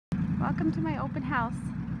Welcome to my open house,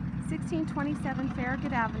 1627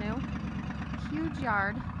 Farragut Avenue. Huge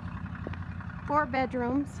yard, 4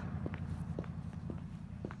 bedrooms.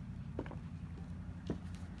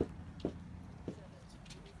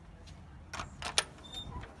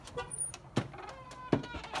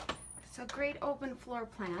 So great open floor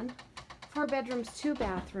plan, 4 bedrooms, 2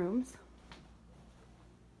 bathrooms.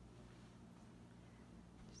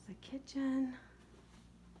 There's a kitchen.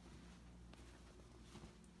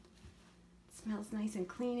 Smells nice and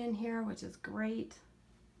clean in here, which is great.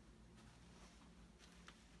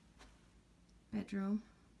 Bedroom.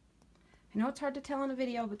 I know it's hard to tell in a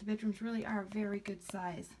video, but the bedrooms really are very good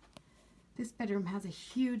size. This bedroom has a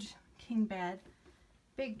huge king bed,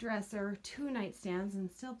 big dresser, 2 nightstands,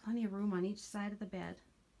 and still plenty of room on each side of the bed.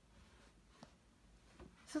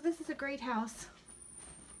 So this is a great house.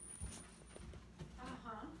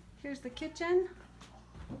 Here's the kitchen,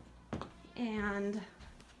 and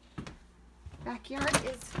backyard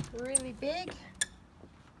is really big,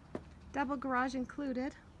 double garage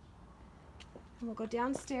included. And we'll go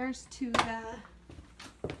downstairs to the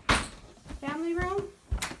family room.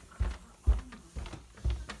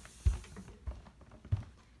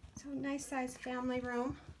 So nice size family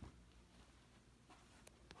room.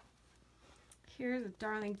 Here's a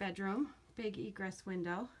darling bedroom, big egress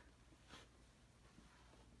window.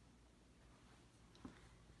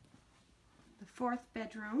 The 4th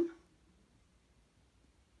bedroom.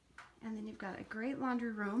 And then you've got a great laundry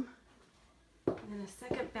room and then a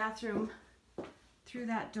second bathroom through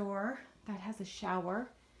that door that has a shower.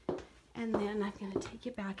 And then I'm going to take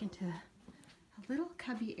you back into a little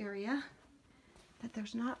cubby area that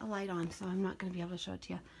there's not a light on, so I'm not going to be able to show it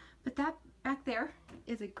to you. But that back there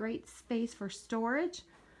is a great space for storage,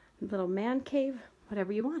 a little man cave,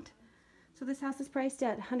 whatever you want. So this house is priced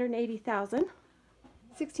at $180,000,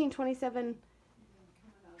 1627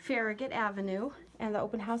 Farragut Avenue, and the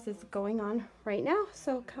open house is going on right now,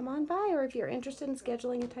 so come on by, or if you're interested in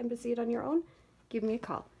scheduling a time to see it on your own, give me a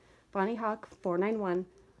call. Bonnie Hawk,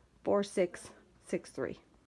 491-4663.